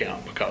bank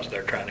account because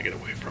they're trying to get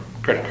away from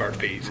credit card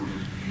fees.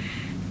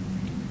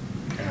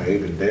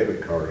 Even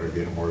debit cards are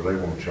getting where they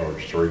won't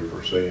charge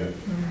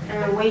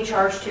 3%. We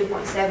charge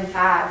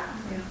 2.75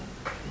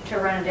 to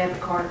run a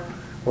debit card.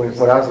 When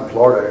I was in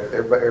Florida,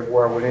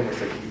 everywhere I went in, they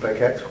said, "Can you pay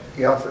cash?"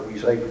 Yeah, I said, "Well, you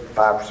say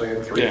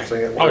 5%,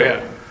 3%." Oh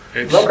yeah.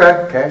 It's,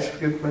 Okay, cash is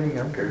good for me.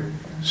 I don't care.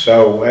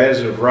 So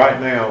as of right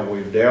now,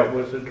 we've dealt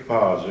with the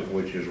deposit,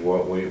 which is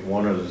what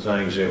one of the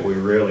things that we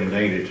really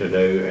needed to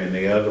do, and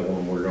the other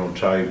one we're going to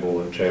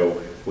table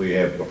until we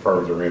have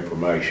further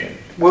information.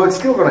 Well, it's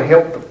still going to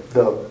help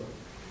the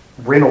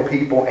rental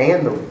people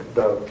and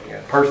the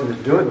person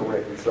that's doing the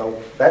renting,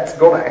 so that's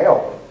going to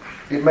help.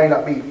 It may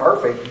not be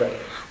perfect, but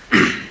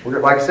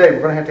like I said,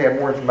 we're going to have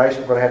more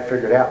information. We're going to have to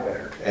figure it out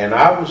better. And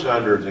I was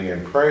under the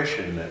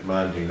impression that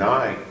Monday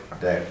night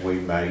that we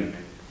made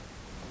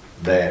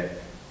that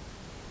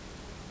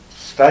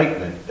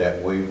statement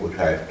that we would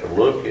have to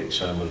look at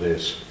some of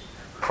this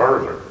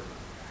further.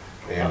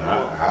 And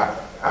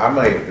I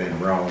may have been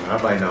wrong. I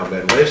may not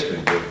have been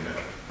listening good enough.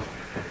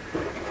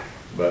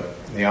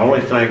 But the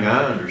only thing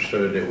I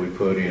understood that we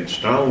put in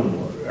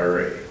stone,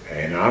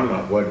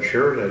 and wasn't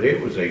sure that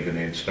it was even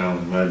in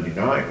stone Monday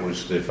night,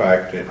 was the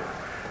fact that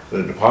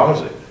the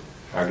deposit.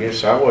 I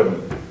guess I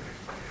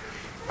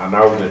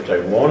know that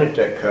they wanted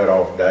that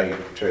cutoff date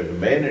to the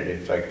minute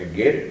if they could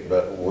get it,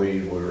 but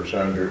we were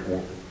under,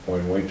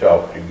 when we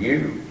talked to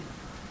you,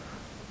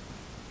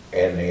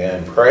 and the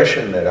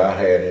impression that I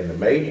had in the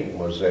meeting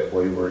was that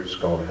we were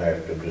going to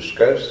have to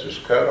discuss this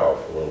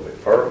cutoff a little bit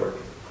further.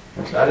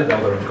 I didn't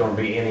know there was going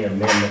to be any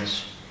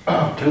amendments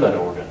to that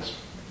ordinance.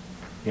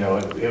 You know,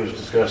 it was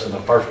discussed in the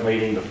first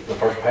meeting, the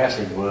first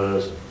passage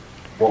was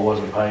what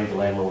wasn't paid, the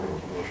landlord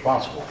was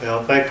responsible. Yeah,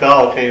 I think that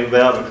all came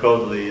about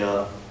because of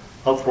the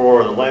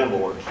uproar of the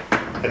landlords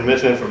and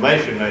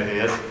misinformation they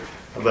had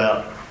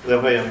about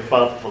them being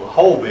responsible for the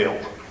whole bill.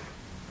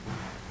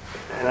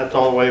 And that's the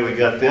only way we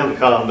got them to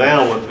calm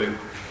down was to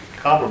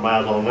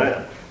compromise on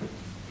that.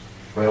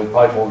 Well,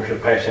 probably before we should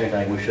have passed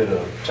anything, we should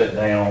have sat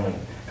down and,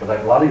 because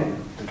a lot of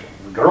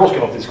the girls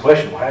come up with this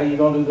question, well, how are you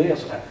going to do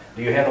this?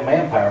 Do you have the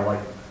manpower? Like,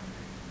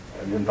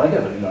 I didn't think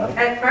of it, you know.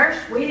 At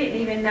first, we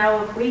didn't even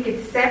know if we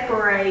could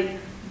separate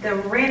the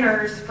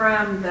renters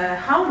from the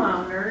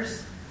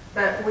homeowners,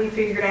 but we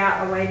figured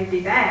out a way to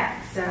do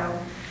that, so.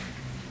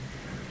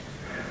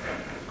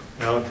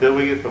 Now, until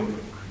we get some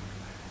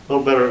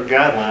little better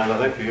guidelines, I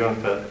think we're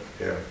going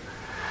to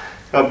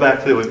come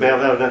back to, we may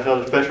have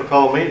another special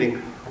call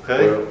meeting,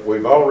 okay? Well,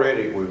 we've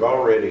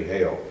already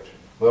held.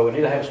 Well, we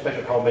need to have a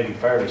special call meeting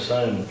fairly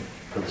soon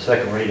for the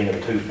second reading of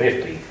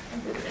 250.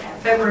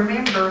 But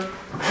remember,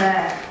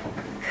 the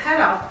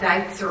cutoff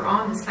dates are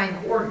on the same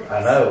ordinance.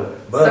 I know,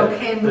 but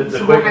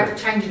So we'll have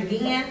to change it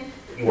again?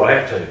 We'll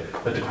have to.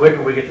 But the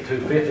quicker we get the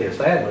 250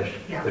 established,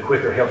 the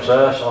quicker it helps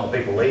us on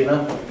people leaving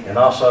them and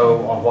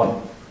also on what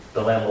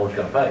the landlord's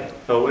going to pay.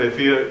 So if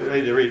you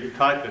need to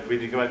retype it, we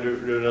need to come back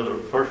and do another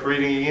first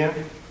reading again?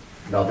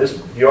 No,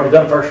 you already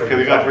done first reading.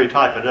 Okay, we got to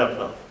retype it up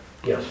though.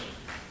 Yes.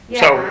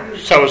 Yeah,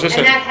 So is this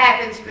and that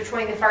happens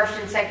between the first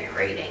and second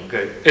reading.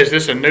 Okay. is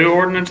this a new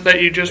ordinance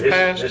that you just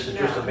passed? This is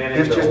just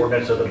amending the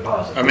ordinance of the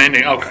deposit.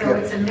 Amending, okay. So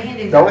it's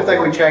amended. The only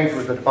thing we changed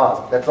was the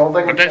deposit. That's the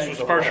only thing we But changed. this was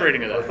the first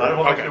reading of that. I don't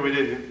want to Okay. make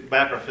sure we didn't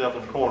back ourselves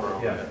in the corner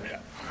on Yeah.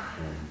 that.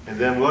 And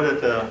then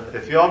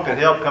if y'all can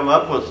help come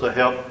up with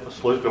a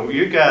solution,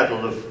 you guys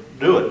will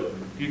do it.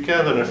 You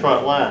guys are in the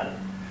front line.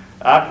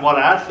 What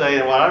I say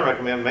and what I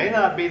recommend may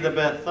not be the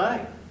best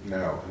thing.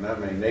 No, and I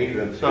mean,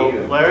 even. So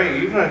Larry,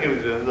 you're going to give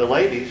it to the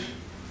ladies.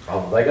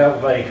 Oh, they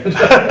got me.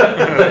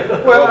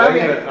 Well, I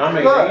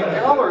mean, look, even-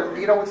 y'all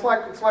are, it's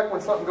like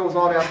when something goes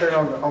on out there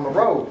on the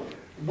road.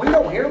 We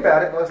don't hear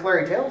about it unless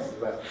Larry tells us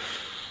about it.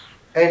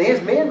 And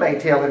his men may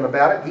tell him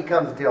about it. He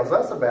comes and tells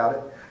us about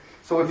it.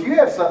 So if you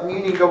have something,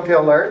 you need to go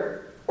tell Larry,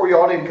 or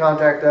y'all need to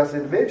contact us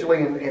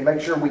individually and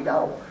make sure we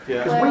know.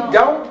 Yeah. Because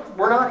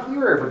we're not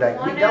here every day. We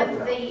One don't of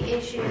know. the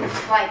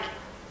issues, like,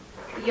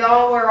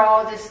 y'all were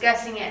all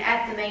discussing it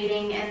at the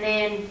meeting and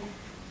then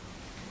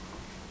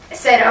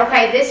said,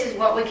 okay, this is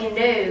what we can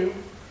do,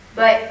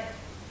 but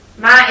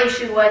my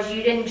issue was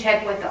you didn't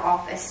check with the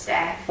office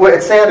staff. Well,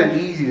 it sounded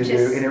easy to do,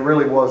 Just- and it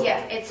really wasn't. Yeah,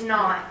 it's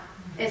not.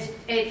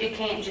 It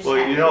can't just Well,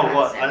 happen you know by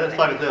what? itself. I just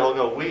like I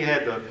said, we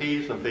had to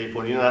appease some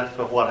people, and that's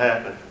what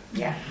happened.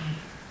 Yeah.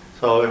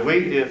 So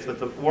if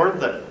the word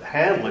that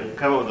handle it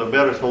come up with a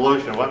better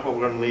solution, that's what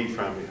we're gonna need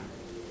from you.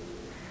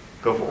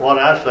 Because what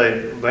I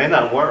say may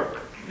not work.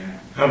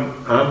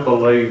 I'm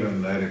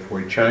believing that if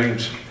we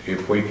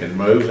can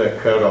move that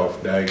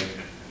cutoff date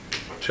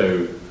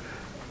to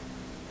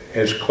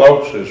as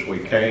close as we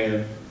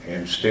can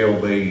and still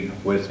be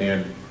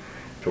within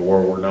to where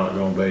we're not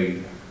gonna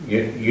be,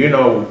 you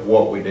know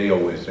what we deal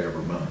with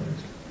every month.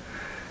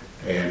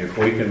 And if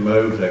we can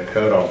move that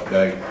cutoff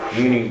date,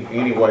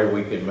 any way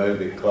we can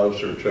move it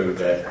closer to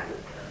that.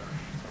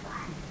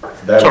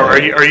 So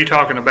are you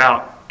talking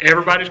about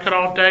everybody's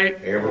cutoff date?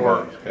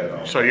 Everybody's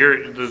cutoff. So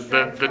you're,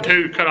 the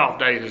two cutoff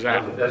days is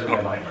out? That's a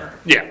nightmare.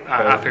 Yeah,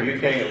 I You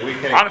figured. can't, we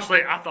can't. Honestly,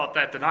 I thought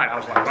that tonight. I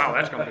was like, wow,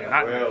 that's gonna be a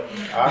nightmare. Well,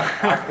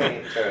 I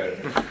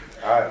can't,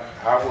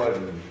 I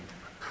wouldn't.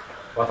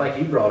 Well, I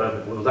think you brought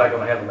up, was I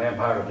gonna have the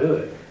manpower to do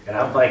it? And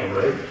I'm thinking,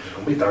 well, it's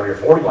gonna be 30 or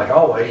 40 like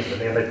always,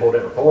 and then they pulled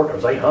that report, it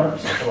was 800,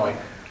 something like.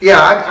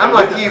 Yeah, I'm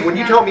like you. When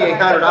you told me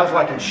 800, I was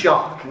like in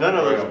shock. None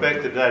of us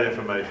expected that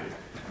information.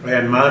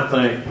 And my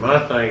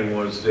thing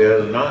was the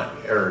other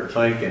night, or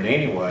thinking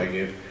anyway,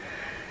 if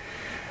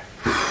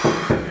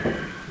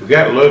we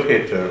got to look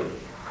at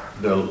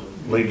the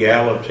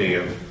legality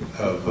of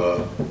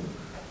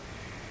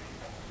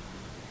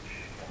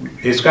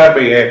it's got to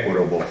be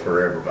equitable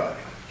for everybody.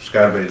 It's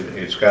got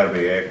to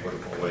be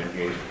equitable.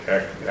 And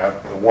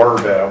the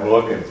word that I'm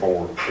looking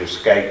for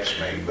escapes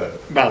me,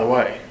 but. By the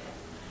way,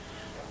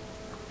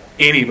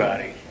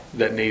 anybody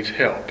that needs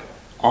help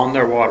on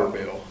their water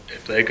bill,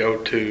 if they go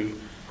to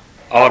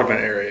Audubon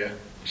area,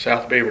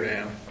 South Beaver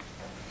Dam,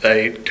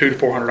 they $200 to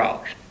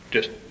 $400.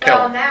 Just tell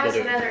Well, them. and that was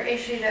they'll do it. another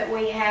issue that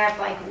we have,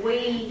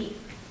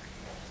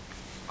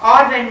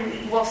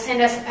 Audubon will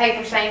send us a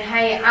paper saying,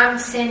 hey, I'm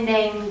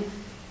sending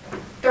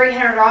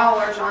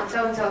 $300 on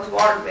so-and-so's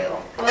water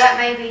bill. Well, that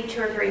may be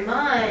 2 or 3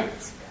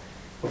 months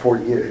Before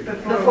you get it.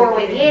 before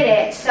we get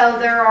it, so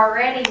they're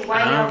already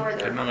way over their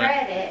didn't know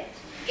that. credit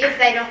if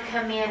they don't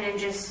come in and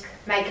just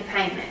make a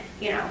payment,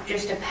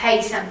 just to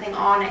pay something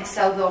on it,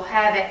 so they'll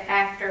have it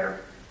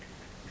after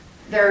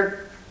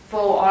their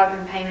full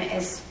Audubon payment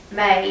is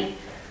made.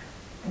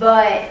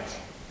 But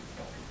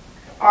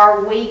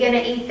are we going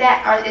to eat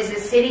that? Or is the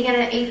city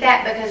going to eat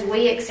that because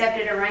we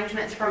accepted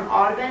arrangements from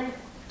Audubon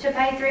to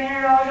pay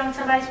 $300 on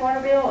somebody's water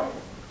bill?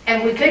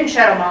 And we couldn't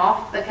shut them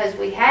off because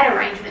we had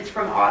arrangements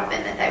from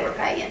Audubon that they were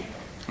paying.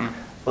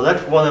 Well,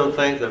 that's one of the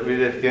things that we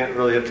just can't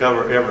really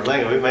cover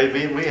everything.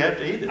 We have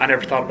to eat it. I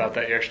never thought about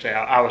that yesterday.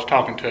 I was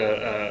talking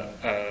to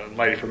a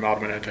lady from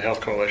Audubon at the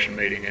Health Coalition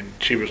meeting, and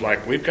she was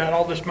like, "We've got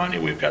all this money,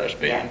 we've got to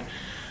spend." Yeah.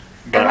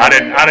 But I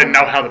didn't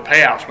know how the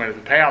payouts went.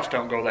 If the payouts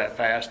don't go that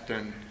fast,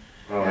 then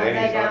Well, No, they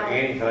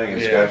anything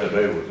that's Yeah. got to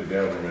do with the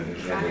government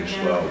is going to be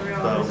slow.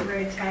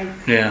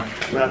 yeah.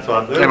 That's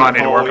what They might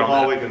need to work on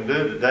all that. we can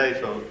do today.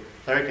 So,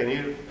 Larry, can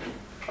you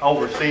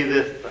oversee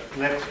this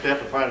next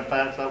step of trying to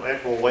find some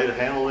equitable way to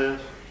handle this?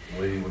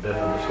 We will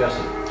definitely discuss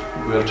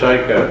it. We'll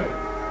take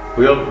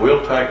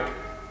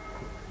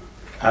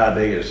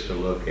ideas to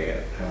look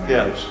at.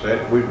 Yeah.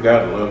 We've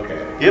got to look at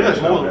it. Give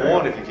us more than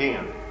one if you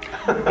can.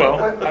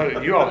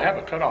 Well, you all have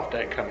a cutoff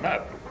date coming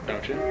up,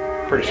 don't you?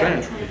 Pretty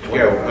soon.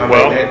 Yeah, I mean,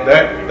 Well,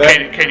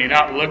 that Can you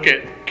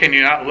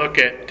not look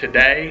at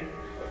today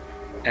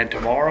and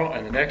tomorrow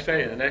and the next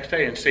day and the next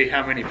day and see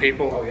how many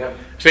people? Oh, yeah.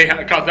 See how,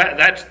 because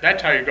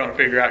that's how you're going to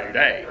figure out your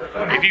day.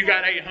 If you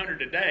got 800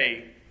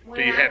 today,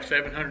 do you have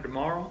 700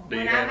 tomorrow? Do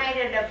you When have? I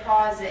made a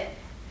deposit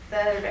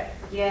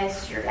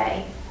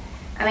yesterday,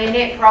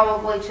 it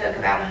probably took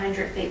about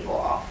 100 people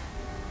off.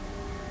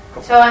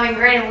 So,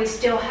 granted, we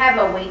still have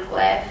a week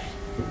left,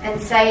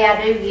 and say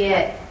I do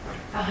get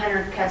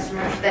 100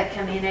 customers that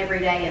come in every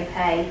day and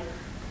pay.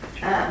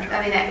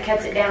 That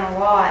cuts it down a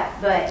lot,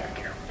 but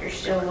you're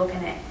still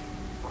looking at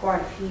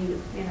quite a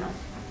few,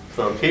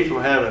 So keep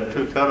from having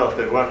two cutoffs.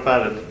 They want to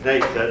find a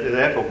date that is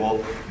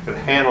equitable to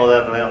handle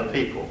that amount of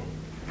people.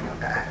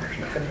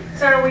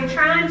 So are we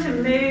trying to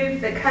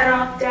move the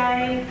cutoff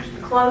day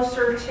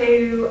closer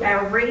to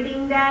our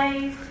reading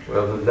days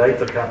Well, the date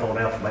they're kind of throwing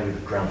out for maybe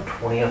around the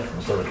 20th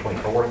instead of the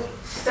 24th.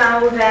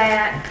 so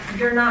that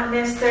you're not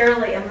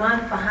necessarily a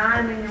month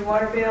behind in your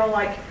water bill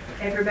like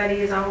everybody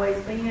has always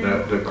been?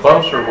 the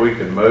closer we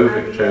can move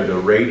it to the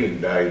reading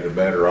day, the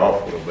better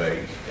off we'll be.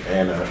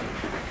 And,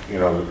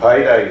 the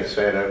payday is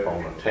set up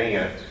on the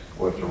 10th,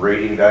 with the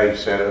reading day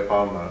set up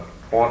on the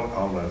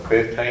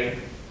 15th.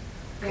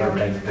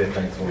 13th,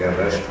 15th. Yeah,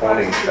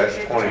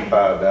 that's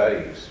 25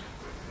 days.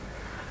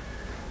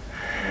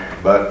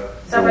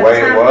 But So the by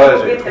way the it time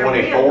was, people at get their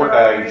 24 bill,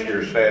 they're days, you're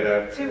already set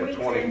up, 2 at weeks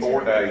 24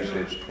 into days, the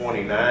it's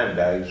 29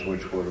 days,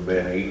 which would have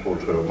been equal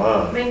to a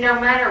month. no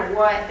matter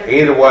what.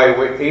 Either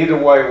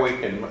way, we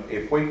can,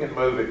 if we can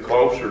move it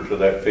closer to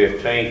that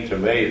 15th, to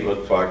me, it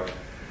looks like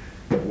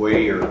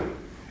we are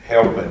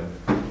helping.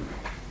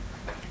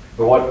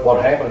 But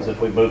what happens if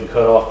we move the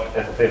cutoff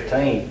at the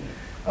 15th?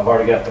 I've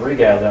already got 3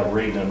 guys out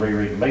reading and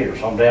rereading meters,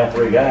 so I'm down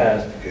 3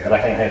 guys that I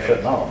can't have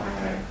shutting off.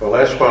 Well,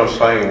 that's what I'm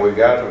saying, we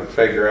got to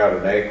figure out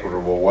an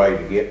equitable way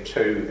to get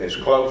to as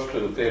close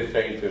to the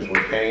 15th as we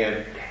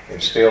can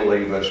and still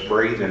leave us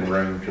breathing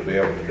room to be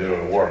able to do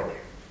the work.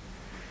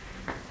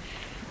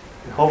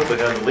 Hopefully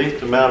have the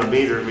least amount of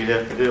meters we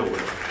have to deal with.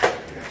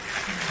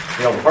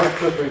 You know, the first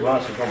 2 or 3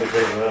 months is gonna be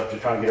pretty rough,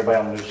 just trying to get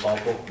everybody on the news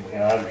cycle,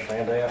 and I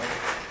understand that.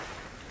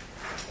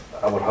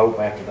 I would hope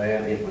after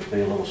that it would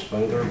be a little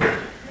smoother,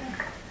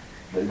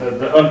 but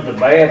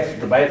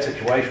the bad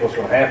situation, what's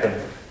gonna happen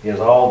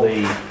is all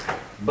the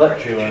butt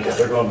chewing that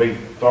they're gonna be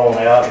throwing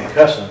out and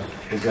cussing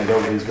is gonna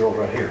go to these girls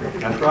right here.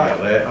 That's right.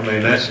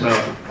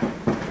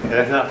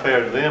 That's not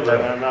fair to them,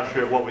 but I'm not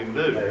sure what we can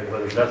do. But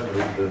there's nothing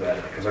we can do about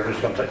it, because they're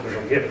just gonna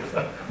give it.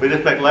 We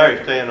just make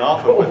Larry stay in the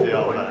office with you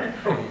all the time.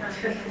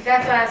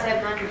 That's why I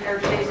said Monday or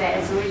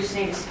Tuesday, so we just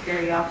need a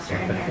security officer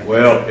in here.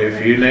 Well,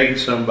 if you need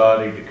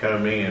somebody to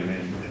come in,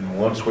 and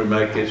once we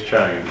make this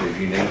change, if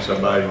you need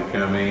somebody to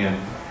come in,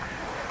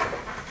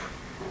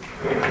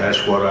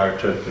 that's what I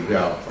took the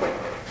job.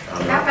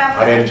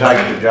 I didn't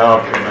take the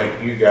job to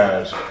make you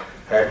guys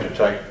have to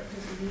take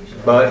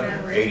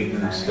butt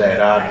beatings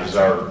that I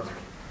deserve.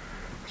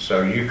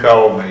 So you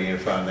call me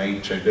if I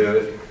need to do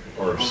it,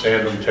 or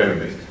send them to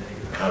me.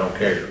 I don't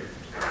care.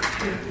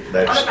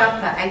 What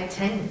about the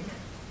 18th?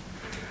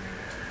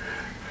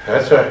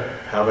 That's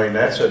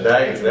a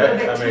day.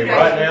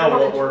 Right now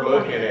what we're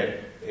looking at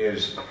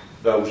is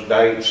those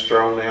dates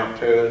thrown out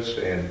to us,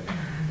 and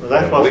Well,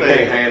 that's what we I'm can't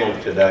saying. handle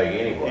it today You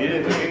anyway.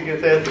 didn't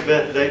get that the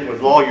best date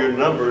with all your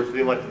numbers,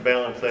 seem like to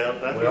balance out.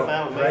 That's Well,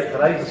 fine with me.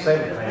 today's the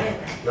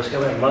 17th. Let's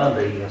go in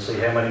Monday and see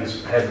how many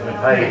hasn't been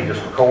paid, and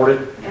just record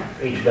it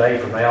each day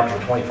from now to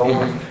the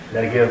 24th, and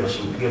then give us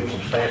some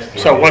stats.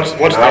 So what's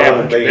the I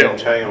will average be bill? in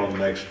town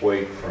next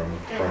week from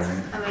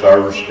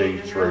Thursday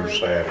through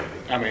Saturday.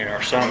 I mean,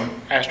 are some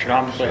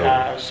astronomically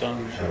high,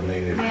 some? I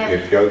mean,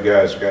 if you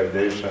guys got to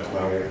do something,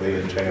 I won't be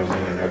in town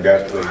then. I've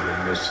got to be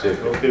in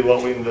Mississippi. We'll see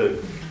what we can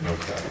do.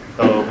 Okay.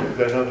 So, if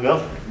there's nothing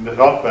else to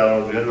talk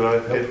about on the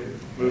other,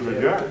 move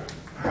adjourned.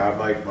 I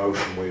make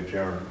motion we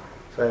adjourn.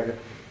 Second.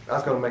 I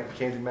was gonna make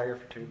Mackenzie mayor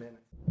for 2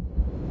 minutes.